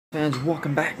Fans,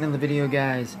 welcome back to the video,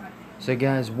 guys. So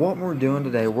guys, what we're doing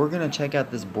today, we're gonna check out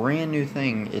this brand new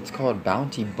thing. It's called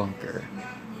Bounty Bunker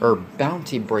or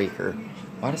Bounty Breaker.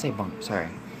 Why did I say bunk? Sorry.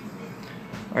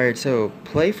 Alright, so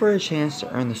play for a chance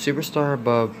to earn the superstar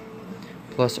above,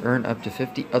 plus earn up to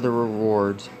 50 other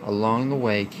rewards along the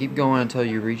way. Keep going until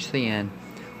you reach the end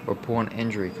or pull an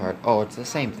injury card. Oh, it's the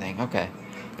same thing. Okay,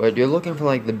 but you're looking for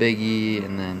like the Big E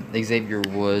and then Xavier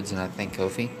Woods and I think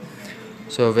Kofi.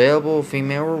 So available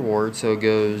female rewards, so it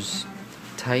goes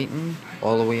Titan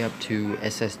all the way up to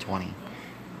SS20.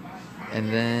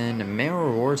 And then male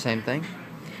reward, same thing.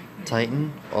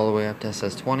 Titan all the way up to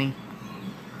SS20.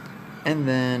 And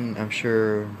then I'm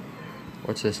sure,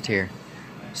 what's this tier?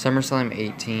 SummerSlam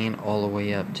 18 all the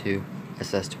way up to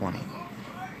SS20.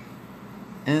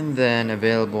 And then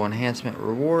available enhancement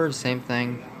rewards, same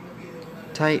thing.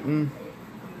 Titan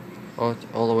all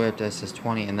the way up to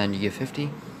SS20, and then you get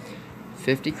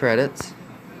 50 credits,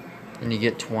 and you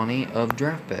get 20 of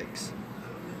draft picks.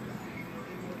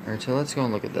 Alright, so let's go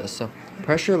and look at this. So,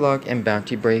 press your luck in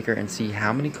Bounty Breaker and see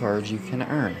how many cards you can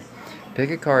earn.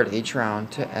 Pick a card each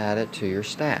round to add it to your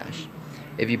stash.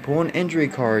 If you pull an injury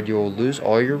card, you will lose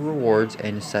all your rewards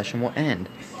and the session will end.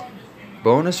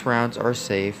 Bonus rounds are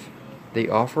safe. They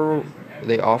offer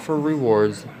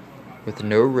rewards with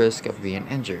no risk of being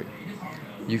injured.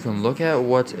 You can look at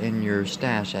what's in your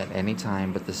stash at any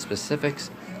time, but the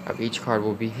specifics of each card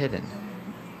will be hidden.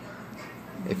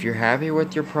 If you're happy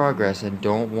with your progress and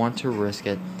don't want to risk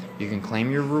it, you can claim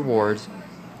your rewards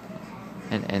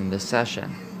and end the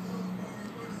session.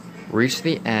 Reach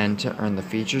the end to earn the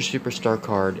featured superstar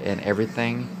card and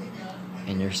everything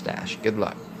in your stash. Good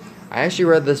luck. I actually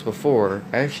read this before.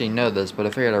 I actually know this, but I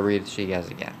figured I'd read it to you guys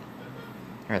again.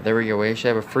 Alright, there we go. We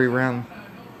actually have a free round.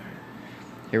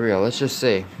 Here we go, let's just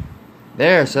see.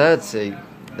 There, so that's it.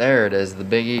 There it is, the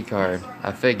Big E card.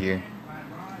 I figure.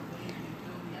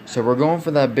 So we're going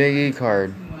for that Big E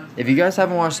card. If you guys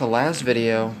haven't watched the last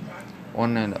video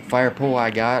on a fire pool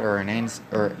I got, or an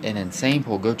insane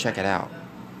pool, go check it out.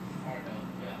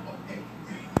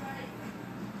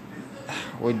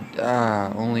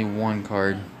 Only one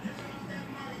card.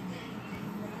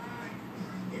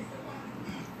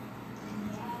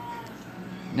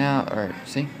 Now, alright,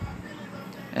 see?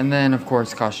 And then, of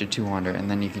course, it costs you 200, and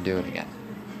then you can do it again.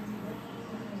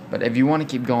 But if you want to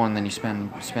keep going, then you spend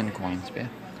coins.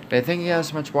 But thank you guys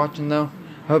so much for watching, though.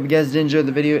 Hope you guys did enjoy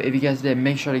the video. If you guys did,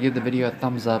 make sure to give the video a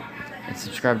thumbs up and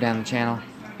subscribe down the channel.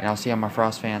 And I'll see all my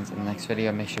Frost fans in the next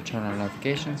video. Make sure to turn on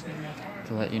notifications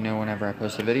to let you know whenever I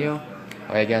post a video.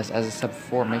 Alright, guys, as I said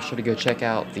before, make sure to go check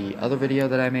out the other video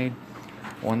that I made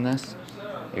on this.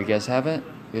 If you guys haven't,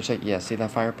 go check. Yeah, see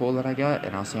that fire pool that I got,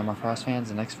 and I'll see all my Frost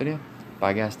fans in the next video.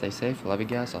 Bye guys, stay safe, love you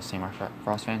guys, I'll see my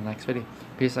Frost fans next video.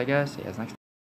 Peace out guys, see you guys next time.